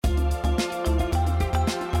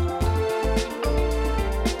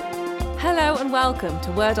and welcome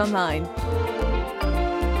to Word Online.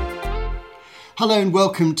 Hello and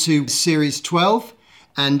welcome to Series 12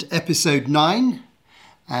 and Episode 9,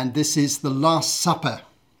 and this is the Last Supper.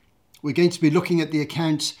 We're going to be looking at the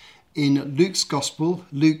account in Luke's Gospel.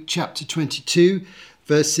 Luke chapter 22,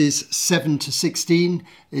 verses 7 to 16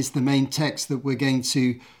 is the main text that we're going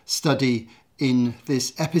to study in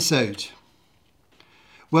this episode.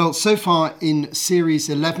 Well, so far in Series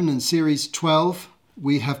 11 and Series 12,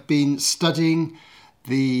 we have been studying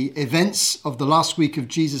the events of the last week of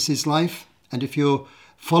Jesus' life. And if you're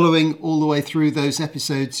following all the way through those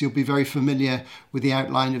episodes, you'll be very familiar with the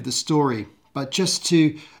outline of the story. But just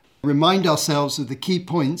to remind ourselves of the key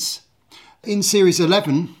points, in Series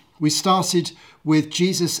 11, we started with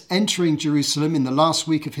Jesus entering Jerusalem in the last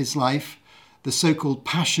week of his life, the so-called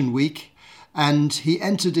Passion Week. And he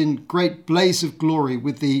entered in great blaze of glory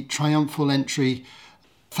with the triumphal entry,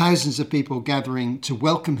 thousands of people gathering to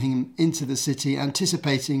welcome him into the city,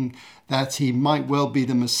 anticipating that he might well be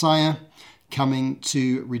the Messiah, coming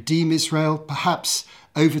to redeem Israel, perhaps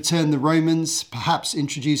overturn the Romans, perhaps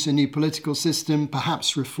introduce a new political system,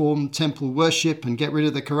 perhaps reform temple worship and get rid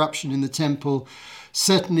of the corruption in the temple,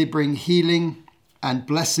 certainly bring healing and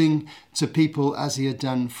blessing to people as he had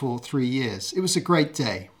done for 3 years. It was a great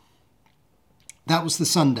day. That was the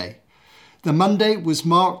Sunday. The Monday was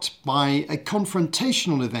marked by a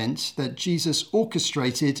confrontational event that Jesus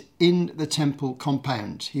orchestrated in the temple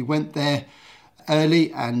compound. He went there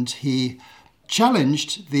early and he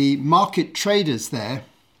challenged the market traders there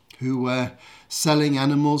who were selling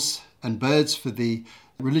animals and birds for the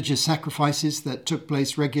religious sacrifices that took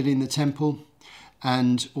place regularly in the temple.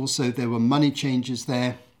 And also there were money changers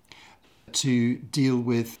there to deal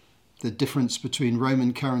with the difference between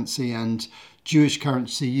Roman currency and Jewish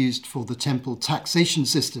currency used for the temple taxation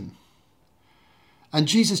system. And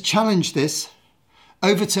Jesus challenged this,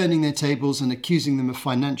 overturning their tables and accusing them of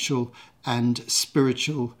financial and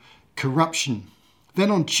spiritual corruption.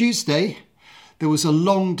 Then on Tuesday, there was a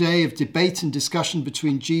long day of debate and discussion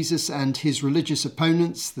between Jesus and his religious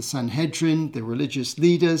opponents, the Sanhedrin, the religious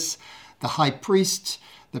leaders, the high priest,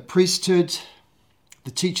 the priesthood, the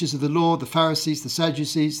teachers of the law, the Pharisees, the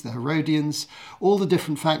Sadducees, the Herodians. All the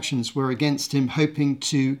different factions were against him, hoping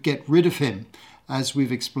to get rid of him, as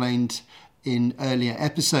we've explained in earlier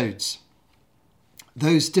episodes.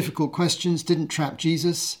 Those difficult questions didn't trap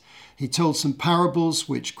Jesus. He told some parables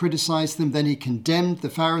which criticized them. Then he condemned the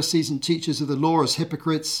Pharisees and teachers of the law as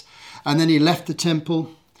hypocrites. And then he left the temple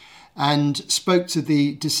and spoke to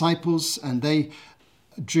the disciples, and they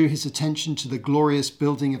drew his attention to the glorious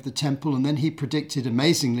building of the temple. And then he predicted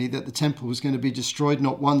amazingly that the temple was going to be destroyed,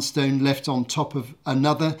 not one stone left on top of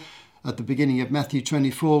another. At the beginning of Matthew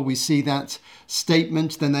 24, we see that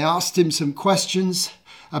statement. Then they asked him some questions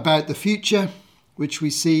about the future, which we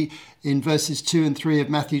see in verses 2 and 3 of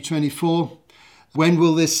Matthew 24. When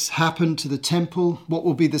will this happen to the temple? What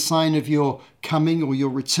will be the sign of your coming or your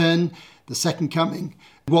return, the second coming?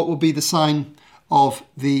 What will be the sign of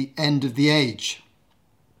the end of the age?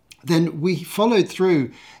 Then we followed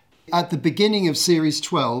through at the beginning of Series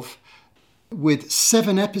 12 with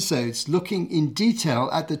 7 episodes looking in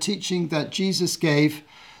detail at the teaching that Jesus gave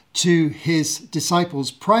to his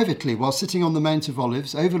disciples privately while sitting on the Mount of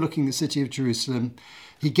Olives overlooking the city of Jerusalem.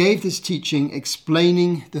 He gave this teaching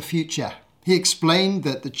explaining the future. He explained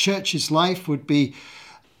that the church's life would be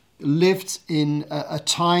lived in a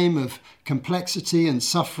time of complexity and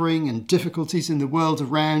suffering and difficulties in the world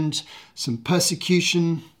around, some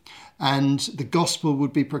persecution, and the gospel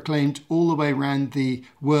would be proclaimed all the way around the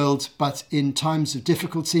world, but in times of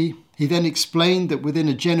difficulty. He then explained that within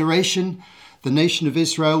a generation, the nation of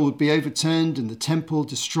Israel would be overturned and the temple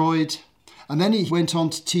destroyed. And then he went on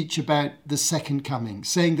to teach about the second coming,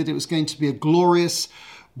 saying that it was going to be a glorious,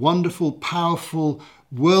 wonderful, powerful,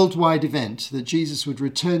 worldwide event, that Jesus would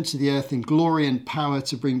return to the earth in glory and power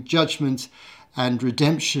to bring judgment and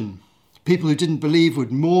redemption. People who didn't believe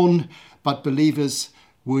would mourn, but believers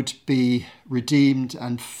would be redeemed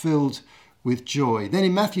and filled with joy. Then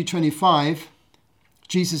in Matthew 25,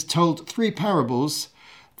 Jesus told 3 parables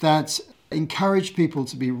that encouraged people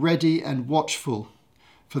to be ready and watchful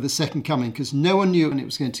for the second coming, because no one knew when it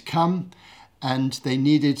was going to come, and they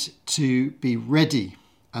needed to be ready.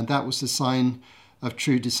 And that was the sign of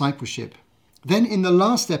true discipleship. Then in the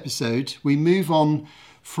last episode, we move on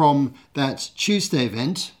from that Tuesday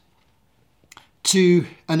event to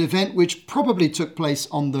an event which probably took place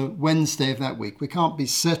on the Wednesday of that week. We can't be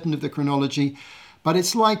certain of the chronology, but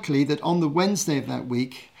it's likely that on the Wednesday of that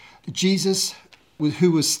week, Jesus,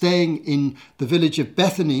 who was staying in the village of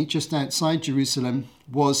Bethany, just outside Jerusalem,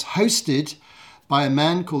 was hosted by a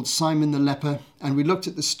man called Simon the leper. And we looked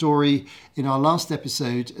at the story in our last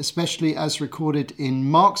episode, especially as recorded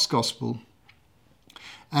in Mark's Gospel.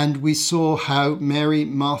 And we saw how Mary,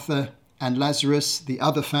 Martha, and Lazarus, the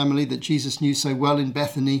other family that Jesus knew so well in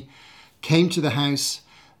Bethany, came to the house,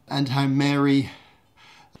 and how Mary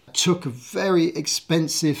took a very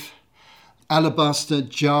expensive alabaster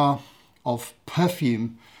jar of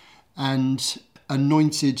perfume and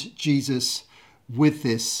anointed Jesus with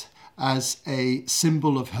this as a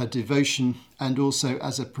symbol of her devotion and also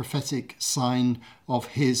as a prophetic sign of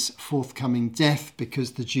his forthcoming death,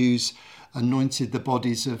 because the Jews anointed the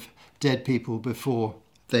bodies of dead people before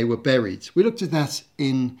they were buried. We looked at that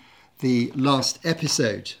in the last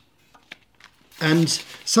episode. And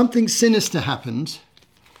something sinister happened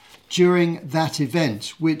during that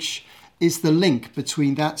event, which is the link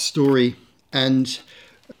between that story and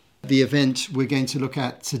the event we're going to look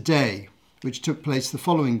at today, which took place the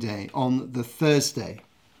following day, on the Thursday.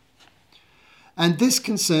 And this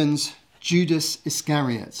concerns Judas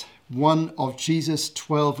Iscariot, one of Jesus'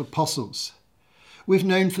 12 apostles. We've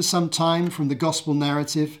known for some time from the gospel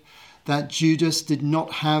narrative that Judas did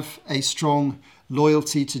not have a strong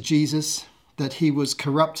loyalty to Jesus, that he was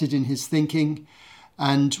corrupted in his thinking.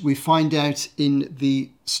 And we find out in the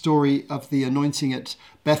story of the anointing at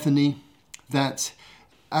Bethany that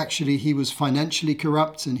actually he was financially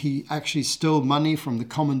corrupt, and he actually stole money from the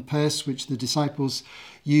common purse which the disciples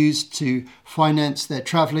used to finance their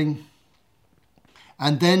traveling.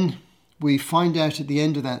 And then we find out at the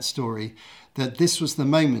end of that story that this was the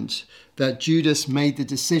moment that Judas made the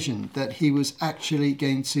decision that he was actually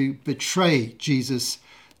going to betray Jesus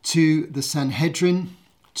to the Sanhedrin,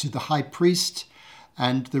 to the high priest,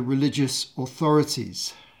 and the religious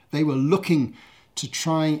authorities. They were looking to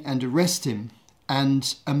try and arrest him,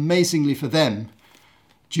 and amazingly for them,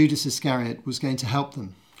 Judas Iscariot was going to help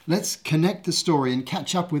them. Let's connect the story and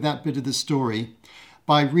catch up with that bit of the story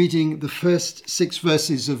by reading the first 6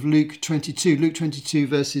 verses of Luke 22. Luke 22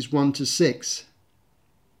 verses 1 to 6.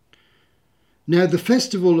 Now the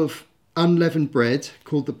festival of unleavened bread,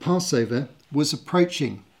 called the Passover, was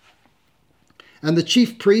approaching. And the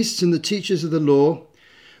chief priests and the teachers of the law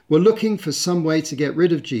were looking for some way to get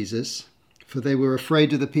rid of Jesus, for they were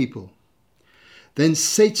afraid of the people. Then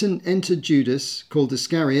Satan entered Judas, called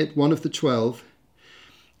Iscariot, one of the 12.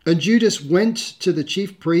 And Judas went to the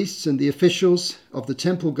chief priests and the officials of the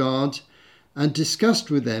temple guard and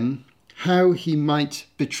discussed with them how he might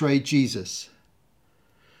betray Jesus.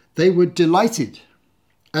 They were delighted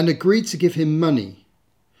and agreed to give him money.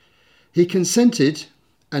 He consented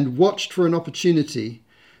and watched for an opportunity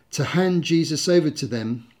to hand Jesus over to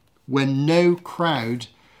them when no crowd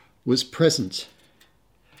was present.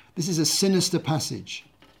 This is a sinister passage.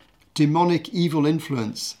 Demonic evil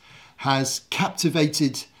influence has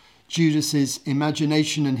captivated Judas's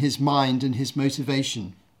imagination and his mind and his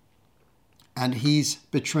motivation, and he's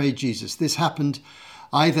betrayed Jesus. This happened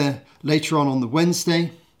either later on the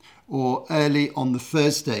Wednesday or early on the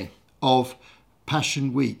Thursday of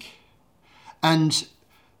Passion Week. And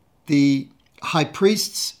the high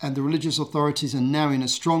priests and the religious authorities are now in a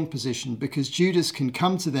strong position, because Judas can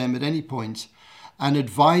come to them at any point and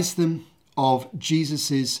advise them of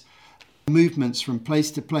Jesus's movements from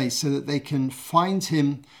place to place, so that they can find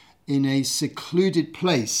him in a secluded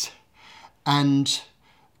place and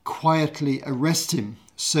quietly arrest him,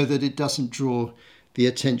 so that it doesn't draw the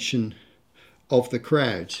attention of the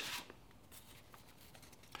crowd.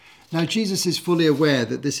 Now, Jesus is fully aware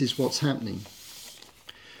that this is what's happening,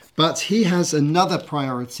 but he has another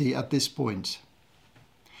priority at this point,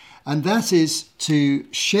 and that is to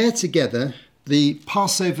share together the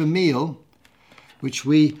Passover meal, which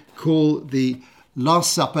we call the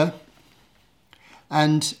Last Supper.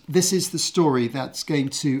 And this is the story that's going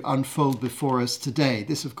to unfold before us today.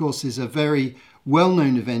 This, of course, is a very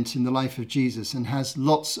well-known event in the life of Jesus and has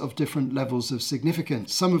lots of different levels of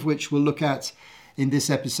significance, some of which we'll look at in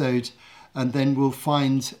this episode, and then we'll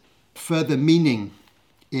find further meaning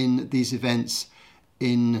in these events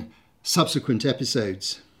in subsequent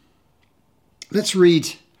episodes. Let's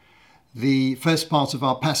read the first part of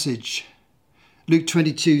our passage, Luke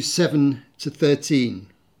 22, 7 to 13.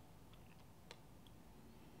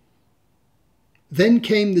 Then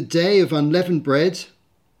came the day of unleavened bread,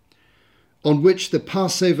 on which the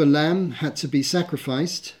Passover lamb had to be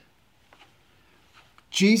sacrificed.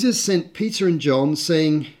 Jesus sent Peter and John,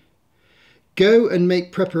 saying, "Go and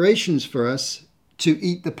make preparations for us to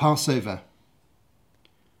eat the Passover."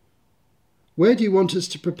 "Where do you want us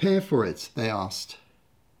to prepare for it?" they asked.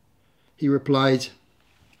 He replied,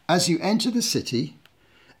 "As you enter the city,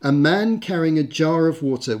 a man carrying a jar of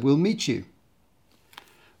water will meet you.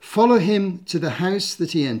 follow him to the house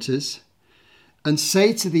that he enters and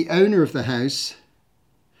say to the owner of the house,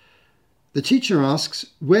 the teacher asks,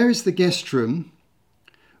 where is the guest room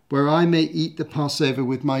where I may eat the Passover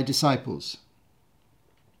with my disciples?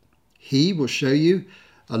 He will show you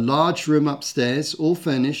a large room upstairs, all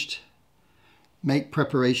furnished. Make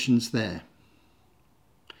preparations there.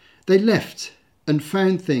 They left and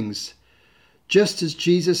found things just as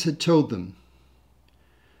Jesus had told them.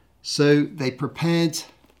 So they prepared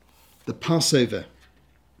the Passover.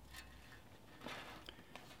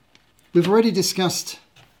 We've already discussed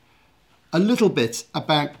a little bit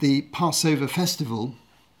about the Passover festival,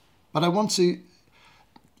 but I want to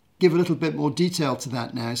give a little bit more detail to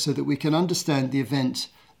that now so that we can understand the event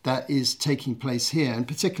that is taking place here, and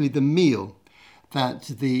particularly the meal that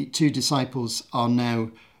the two disciples are now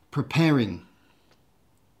preparing.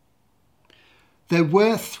 There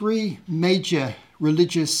were 3 major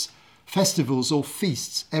religious festivals or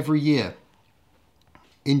feasts every year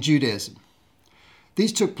in Judaism.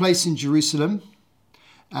 These took place in Jerusalem,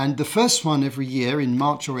 and the first one every year in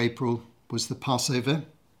March or April was the Passover.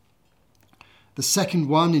 The second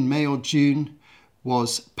one in May or June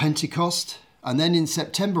was Pentecost, and then in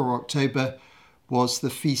September or October was the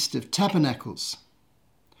Feast of Tabernacles.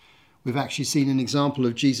 We've actually seen an example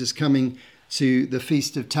of Jesus coming to the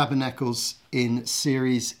Feast of Tabernacles in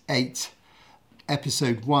Series 8,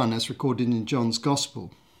 Episode 1, as recorded in John's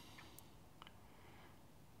Gospel.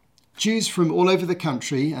 Jews from all over the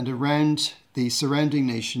country and around the surrounding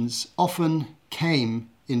nations often came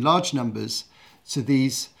in large numbers to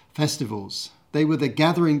these festivals. They were the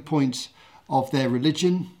gathering point of their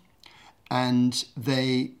religion, and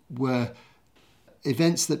they were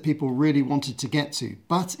events that people really wanted to get to.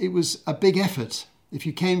 But it was a big effort. If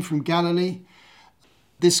you came from Galilee,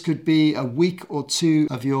 this could be a week or 2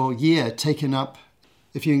 of your year taken up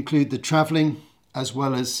if you include the travelling as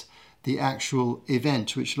well as the actual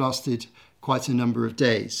event, which lasted quite a number of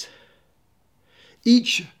days.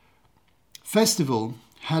 Each festival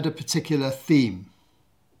had a particular theme,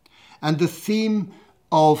 and the theme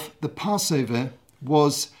of the Passover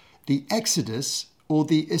was the Exodus, or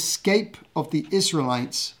the escape of the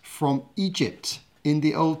Israelites from Egypt in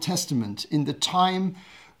the Old Testament, in the time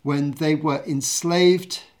when they were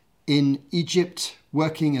enslaved in Egypt,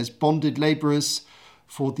 working as bonded labourers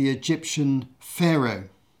for the Egyptian Pharaoh.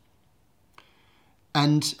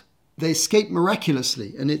 And they escaped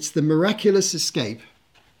miraculously, and it's the miraculous escape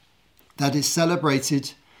that is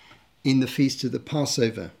celebrated in the Feast of the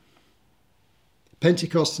Passover.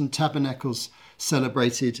 Pentecost and Tabernacles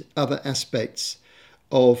celebrated other aspects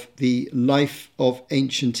of the life of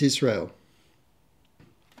ancient Israel.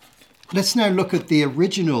 Let's now look at the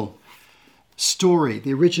original story,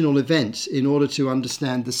 the original event, in order to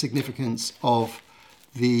understand the significance of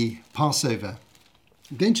the Passover.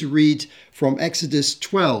 I'm going to read from Exodus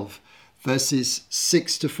 12, verses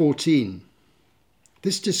 6 to 14.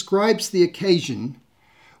 This describes the occasion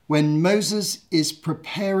when Moses is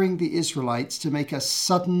preparing the Israelites to make a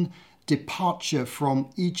sudden departure from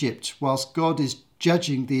Egypt whilst God is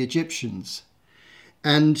judging the Egyptians.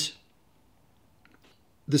 And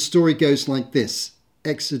the story goes like this.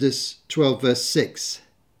 Exodus 12, verse 6.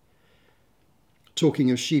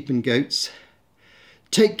 Talking of sheep and goats.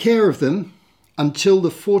 Take care of them until the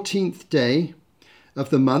 14th day of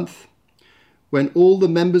the month, when all the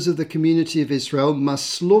members of the community of Israel must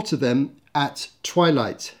slaughter them at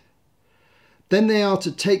twilight. Then they are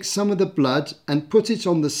to take some of the blood and put it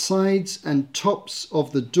on the sides and tops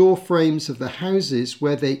of the door frames of the houses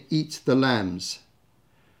where they eat the lambs.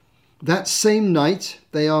 That same night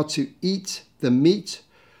they are to eat the meat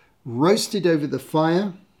roasted over the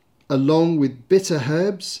fire, along with bitter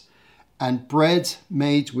herbs and bread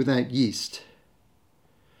made without yeast.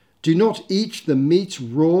 Do not eat the meat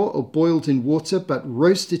raw or boiled in water, but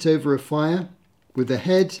roast it over a fire with the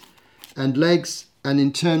head and legs and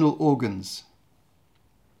internal organs.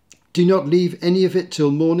 Do not leave any of it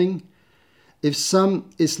till morning. If some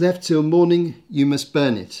is left till morning, you must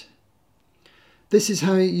burn it. This is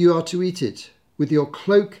how you are to eat it, with your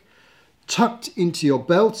cloak tucked into your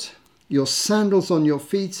belt, your sandals on your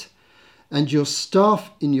feet, and your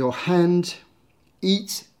staff in your hand.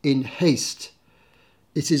 Eat in haste.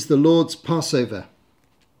 It is the Lord's Passover.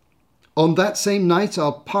 On that same night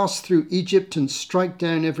I'll pass through Egypt and strike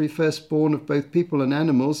down every firstborn of both people and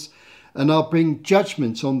animals, and I'll bring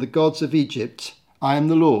judgment on the gods of Egypt. I am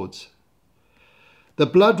the Lord. The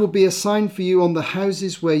blood will be a sign for you on the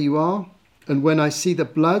houses where you are, and when I see the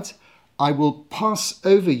blood, I will pass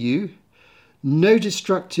over you. No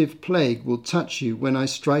destructive plague will touch you when I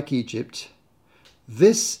strike Egypt.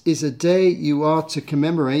 This is a day you are to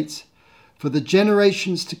commemorate, For the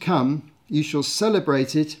generations to come, you shall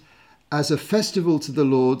celebrate it as a festival to the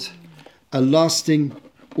Lord, a lasting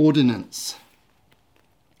ordinance.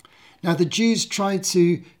 Now, the Jews tried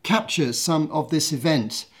to capture some of this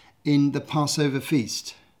event in the Passover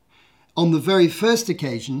feast. On the very first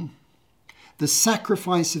occasion, the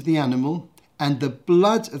sacrifice of the animal and the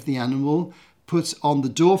blood of the animal put on the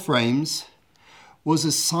door frames was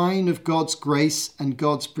a sign of God's grace and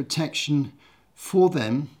God's protection for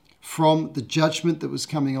them from the judgment that was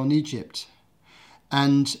coming on Egypt.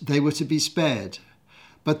 And they were to be spared.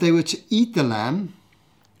 But they were to eat the lamb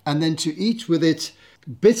and then to eat with it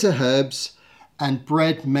bitter herbs and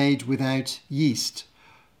bread made without yeast.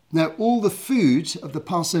 Now, all the food of the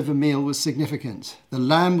Passover meal was significant. The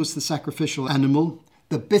lamb was the sacrificial animal.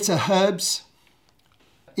 The bitter herbs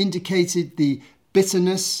indicated the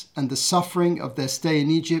bitterness and the suffering of their stay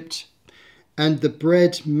in Egypt. And the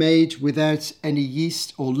bread made without any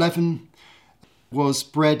yeast or leaven was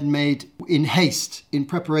bread made in haste, in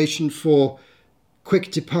preparation for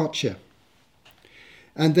quick departure.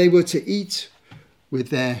 And they were to eat with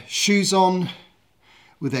their shoes on,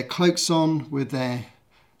 with their cloaks on, with their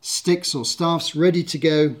sticks or staffs ready to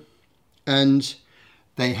go, and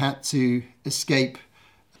they had to escape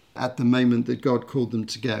at the moment that God called them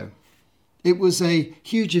to go. It was a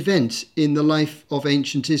huge event in the life of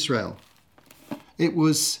ancient Israel. It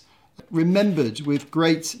was remembered with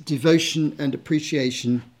great devotion and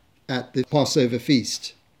appreciation at the Passover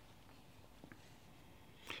feast.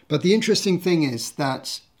 But the interesting thing is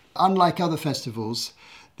that, unlike other festivals,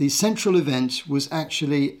 the central event was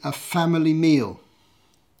actually a family meal.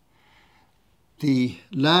 The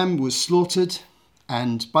lamb was slaughtered,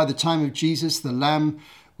 and by the time of Jesus, the lamb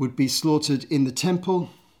would be slaughtered in the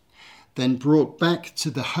temple, then brought back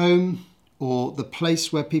to the home or the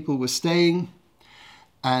place where people were staying,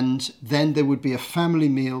 and then there would be a family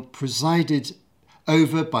meal presided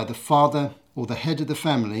over by the father or the head of the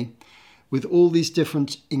family, with all these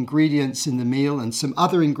different ingredients in the meal and some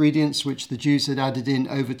other ingredients which the Jews had added in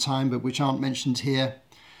over time but which aren't mentioned here.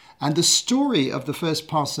 And the story of the first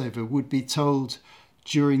Passover would be told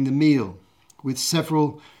during the meal, with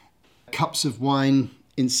several cups of wine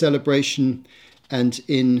in celebration and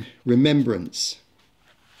in remembrance.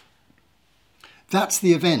 That's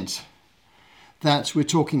the event that we're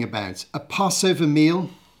talking about, a Passover meal,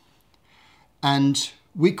 and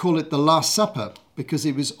we call it the Last Supper because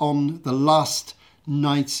it was on the last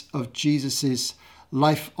night of Jesus'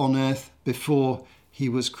 life on earth before he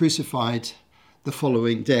was crucified the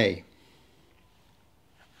following day.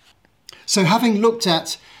 So, having looked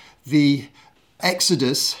at the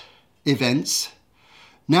Exodus events,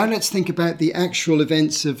 now let's think about the actual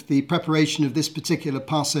events of the preparation of this particular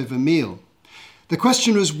Passover meal. The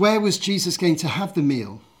question was, where was Jesus going to have the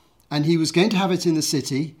meal? And he was going to have it in the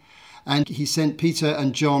city, and he sent Peter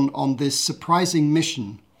and John on this surprising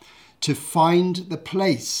mission to find the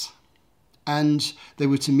place. And they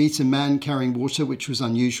were to meet a man carrying water, which was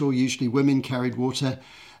unusual. Usually women carried water,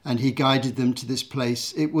 and he guided them to this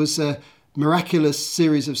place. It was a miraculous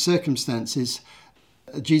series of circumstances.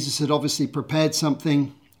 Jesus had obviously prepared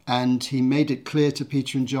something, and he made it clear to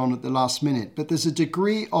Peter and John at the last minute. But there's a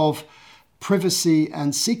degree of privacy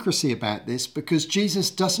and secrecy about this because Jesus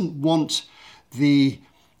doesn't want the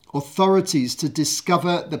authorities to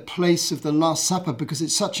discover the place of the Last Supper because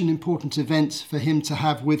it's such an important event for him to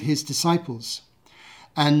have with his disciples.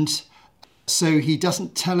 And so he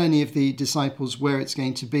doesn't tell any of the disciples where it's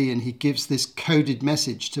going to be, and he gives this coded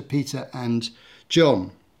message to Peter and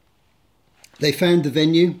John. They found the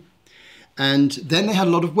venue, and then they had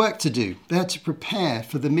a lot of work to do. They had to prepare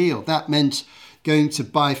for the meal. That meant going to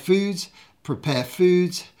buy food, prepare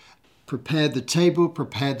the table,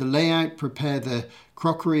 prepare the layout, prepare the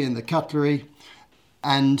crockery and the cutlery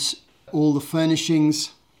and all the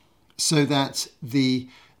furnishings so that the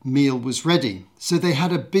meal was ready. So they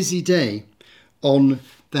had a busy day on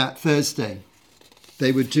that Thursday.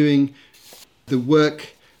 They were doing the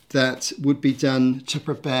work that would be done to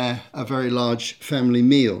prepare a very large family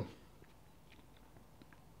meal.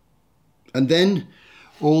 And then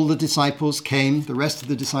all the disciples came, the rest of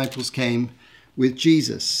the disciples came with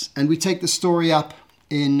Jesus. And we take the story up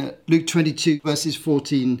in Luke 22, verses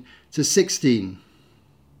 14 to 16.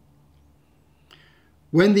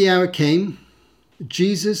 When the hour came,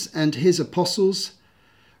 Jesus and his apostles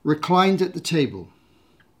reclined at the table,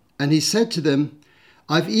 and he said to them,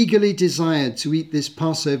 I've eagerly desired to eat this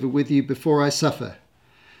Passover with you before I suffer.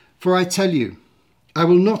 For I tell you, I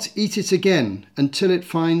will not eat it again until it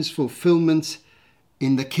finds fulfillment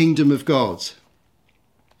in the kingdom of God.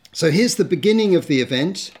 So here's the beginning of the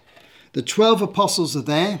event. The 12 apostles are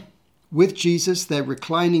there with Jesus. They're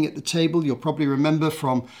reclining at the table. You'll probably remember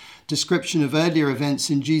from description of earlier events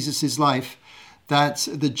in Jesus' life that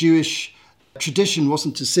the Jewish tradition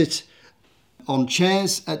wasn't to sit on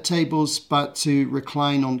chairs at tables, but to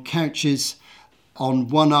recline on couches on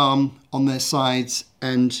one arm on their sides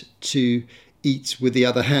and to eat with the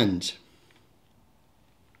other hand.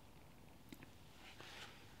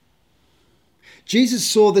 Jesus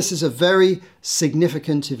saw this as a very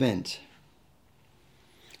significant event.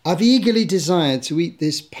 I've eagerly desired to eat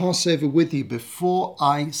this Passover with you before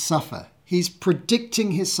I suffer. He's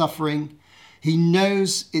predicting his suffering. He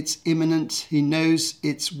knows it's imminent. He knows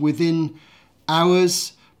it's within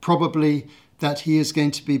hours, probably, that he is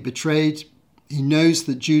going to be betrayed. He knows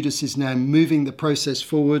that Judas is now moving the process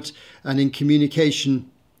forward and in communication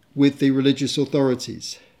with the religious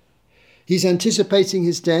authorities. He's anticipating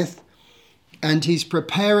his death, and he's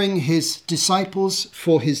preparing his disciples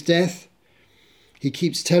for his death. He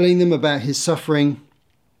keeps telling them about his suffering,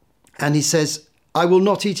 and he says, I will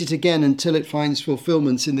not eat it again until it finds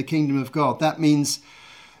fulfillment in the kingdom of God. That means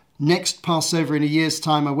next Passover in a year's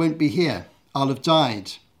time, I won't be here. I'll have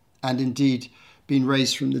died and indeed been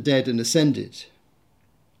raised from the dead and ascended.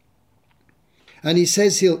 And he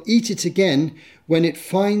says he'll eat it again when it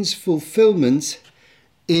finds fulfillment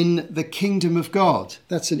in the kingdom of God.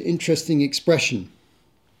 That's an interesting expression.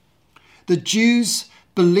 The Jews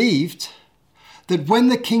believed that when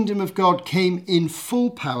the kingdom of God came in full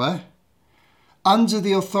power, under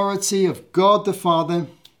the authority of God the Father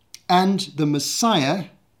and the Messiah,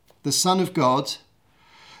 the Son of God,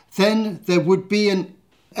 then there would be an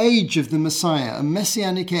age of the Messiah, a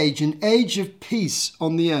messianic age, an age of peace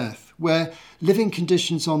on the earth, where living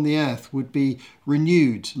conditions on the earth would be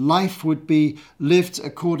renewed. Life would be lived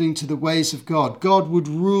according to the ways of God. God would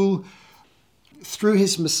rule through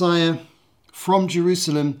his Messiah from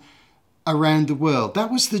Jerusalem around the world.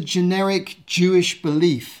 That was the generic Jewish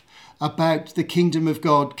belief about the kingdom of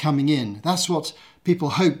God coming in. That's what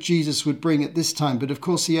people hoped Jesus would bring at this time. But of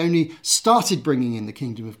course, he only started bringing in the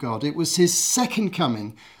kingdom of God. It was his second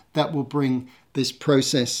coming that will bring this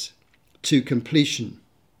process to completion.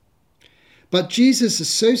 But Jesus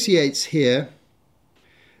associates here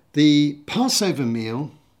the Passover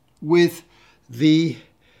meal with the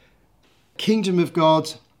kingdom of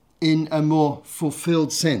God in a more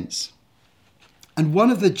fulfilled sense. And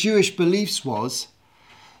one of the Jewish beliefs was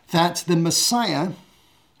that the Messiah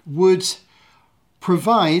would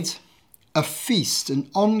provide a feast, an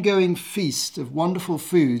ongoing feast of wonderful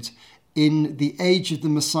food in the age of the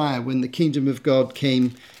Messiah, when the kingdom of God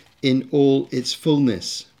came in all its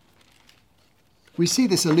fullness. We see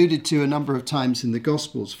this alluded to a number of times in the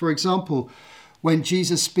Gospels. For example, when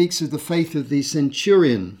Jesus speaks of the faith of the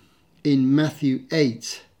centurion in Matthew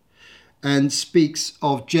 8 and speaks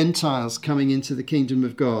of Gentiles coming into the kingdom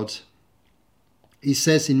of God, he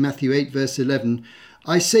says in Matthew 8 verse 11,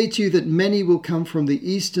 I say to you that many will come from the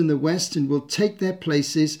east and the west and will take their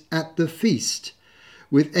places at the feast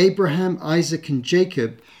with Abraham, Isaac and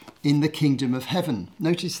Jacob in the kingdom of heaven.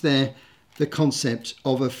 Notice there the concept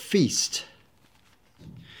of a feast.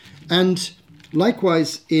 And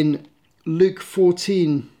likewise in Luke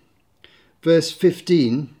 14 verse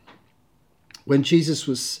 15, when Jesus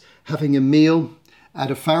was having a meal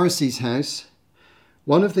at a Pharisee's house,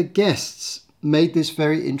 one of the guests made this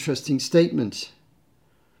very interesting statement.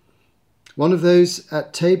 One of those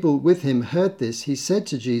at table with him heard this. He said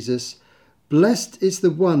to Jesus, blessed is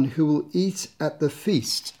the one who will eat at the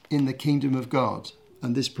feast in the kingdom of God.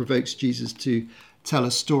 And this provokes Jesus to tell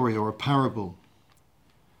a story or a parable.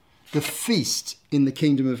 The feast in the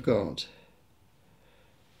kingdom of God.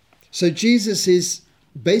 So Jesus is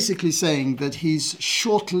basically saying that he's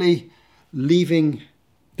shortly leaving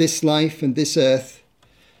this life and this earth,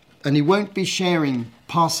 and he won't be sharing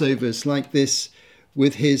Passovers like this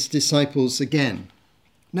with his disciples again.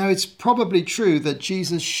 Now, it's probably true that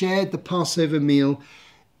Jesus shared the Passover meal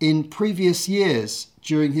in previous years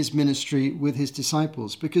during his ministry with his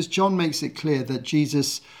disciples, because John makes it clear that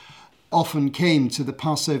Jesus often came to the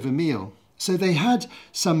Passover meal. So they had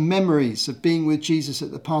some memories of being with Jesus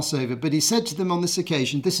at the Passover, but he said to them on this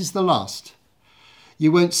occasion, this is the last.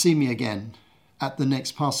 You won't see me again at the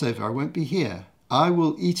next Passover. I won't be here. I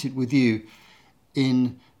will eat it with you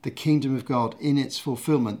in the kingdom of God, in its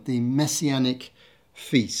fulfillment, the messianic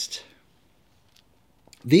feast.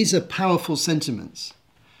 These are powerful sentiments.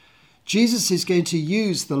 Jesus is going to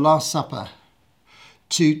use the Last Supper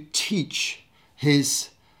to teach his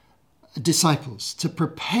disciples, to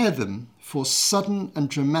prepare them for sudden and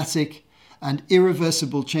dramatic and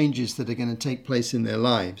irreversible changes that are going to take place in their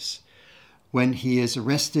lives when he is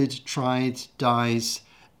arrested, tried, dies,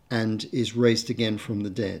 and is raised again from the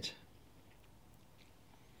dead.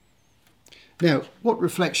 Now, what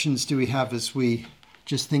reflections do we have as we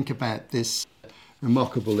just think about this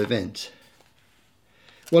remarkable event?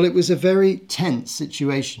 Well, it was a very tense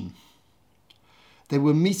situation. They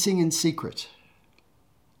were meeting in secret.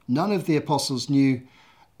 None of the apostles knew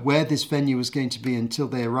where this venue was going to be until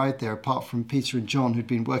they arrived there, apart from Peter and John, who'd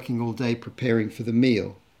been working all day preparing for the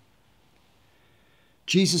meal.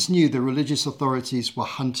 Jesus knew the religious authorities were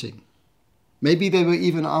hunting. Maybe they were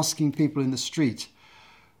even asking people in the street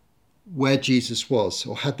where Jesus was,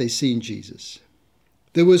 or had they seen Jesus.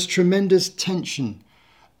 There was tremendous tension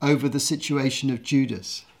over the situation of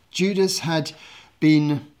Judas. Judas had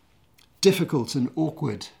been difficult and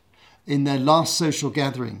awkward in their last social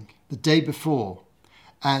gathering the day before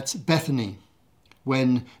at Bethany,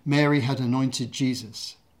 when Mary had anointed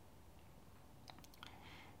Jesus.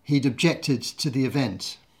 He'd objected to the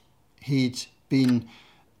event. He'd been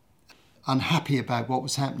unhappy about what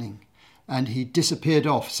was happening, and he disappeared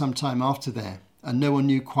off sometime after there, and no one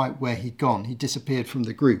knew quite where he'd gone. He disappeared from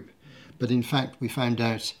the group. But in fact, we found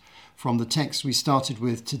out from the text we started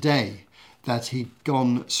with today that he'd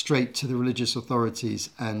gone straight to the religious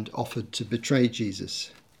authorities and offered to betray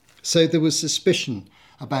Jesus. So there was suspicion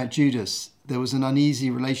about Judas. There was an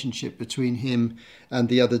uneasy relationship between him and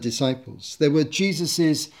the other disciples. There were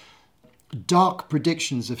Jesus's dark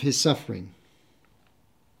predictions of his suffering.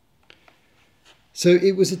 So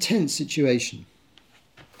it was a tense situation.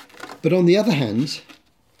 But on the other hand,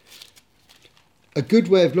 a good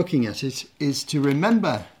way of looking at it is to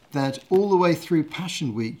remember that all the way through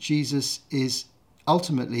Passion Week, Jesus is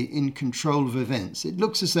ultimately in control of events. It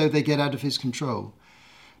looks as though they get out of his control,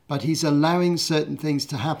 but he's allowing certain things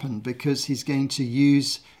to happen because he's going to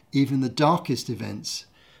use even the darkest events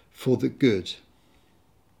for the good.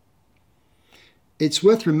 It's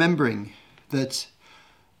worth remembering that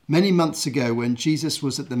many months ago, when Jesus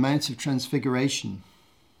was at the Mount of Transfiguration,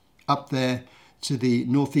 up there to the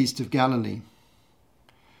northeast of Galilee,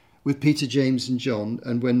 with Peter, James and John,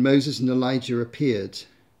 and when Moses and Elijah appeared,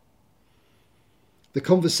 the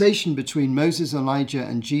conversation between Moses, Elijah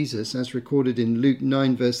and Jesus, as recorded in Luke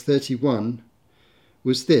 9 verse 31,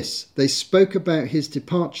 was this: they spoke about his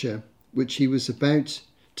departure, which he was about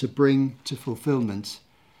to bring to fulfillment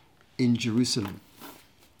in Jerusalem.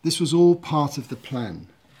 This was all part of the plan.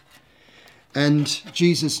 And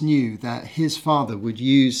Jesus knew that his Father would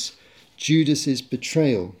use Judas's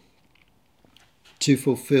betrayal to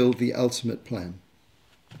fulfill the ultimate plan.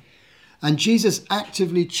 And Jesus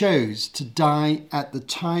actively chose to die at the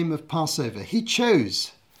time of Passover. He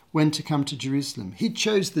chose when to come to Jerusalem. He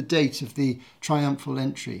chose the date of the triumphal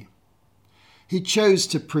entry. He chose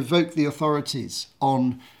to provoke the authorities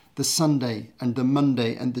on the Sunday and the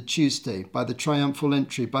Monday and the Tuesday by the triumphal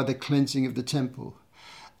entry, by the cleansing of the temple,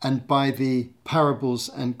 and by the parables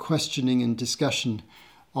and questioning and discussion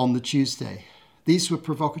on the Tuesday. These were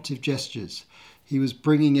provocative gestures. He was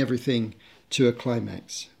bringing everything to a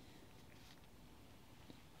climax.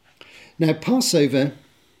 Now, Passover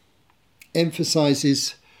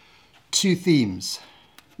emphasizes two themes.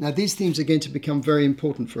 Now, these themes are going to become very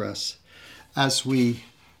important for us as we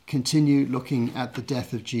continue looking at the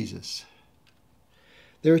death of Jesus.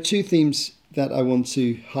 There are two themes that I want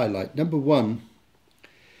to highlight. Number one,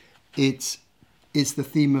 it's the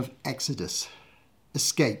theme of Exodus,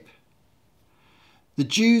 escape. The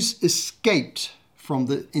Jews escaped from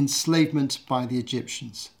the enslavement by the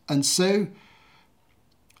Egyptians. And so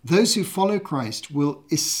those who follow Christ will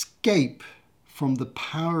escape from the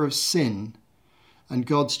power of sin and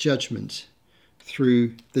God's judgment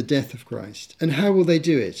through the death of Christ. And how will they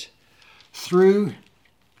do it? Through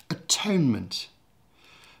atonement,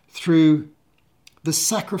 through the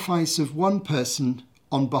sacrifice of one person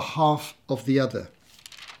on behalf of the other.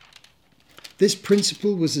 This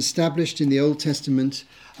principle was established in the Old Testament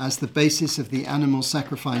as the basis of the animal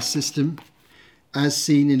sacrifice system, as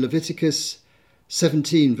seen in Leviticus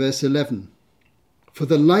 17, verse 11. For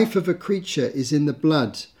the life of a creature is in the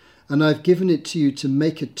blood, and I've given it to you to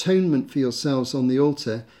make atonement for yourselves on the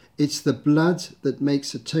altar. It's the blood that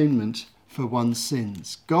makes atonement for one's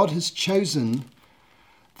sins. God has chosen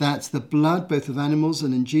that the blood, both of animals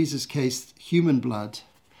and in Jesus' case, human blood,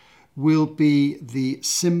 will be the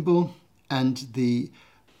symbol and the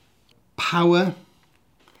power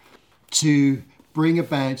to bring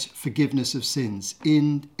about forgiveness of sins.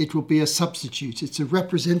 It will be a substitute. It's a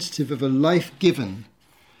representative of a life given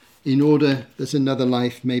in order that another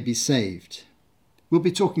life may be saved. We'll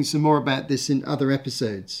be talking some more about this in other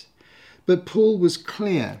episodes. But Paul was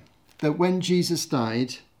clear that when Jesus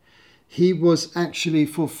died, he was actually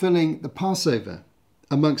fulfilling the Passover,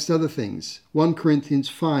 amongst other things. 1 Corinthians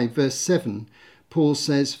 5, verse 7, Paul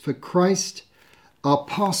says, "For Christ our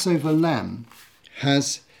Passover lamb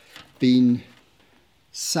has been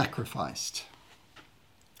sacrificed.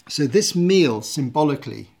 So this meal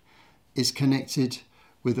symbolically is connected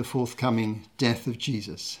with the forthcoming death of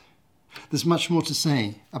Jesus. There's much more to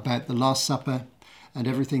say about the Last Supper and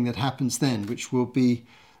everything that happens then, which we'll be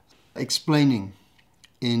explaining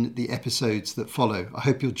in the episodes that follow. I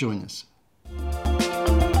hope you'll join us.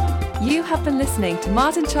 You have been listening to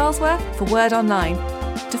Martin Charlesworth for Word Online.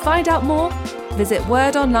 To find out more, visit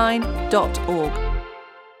wordonline.org.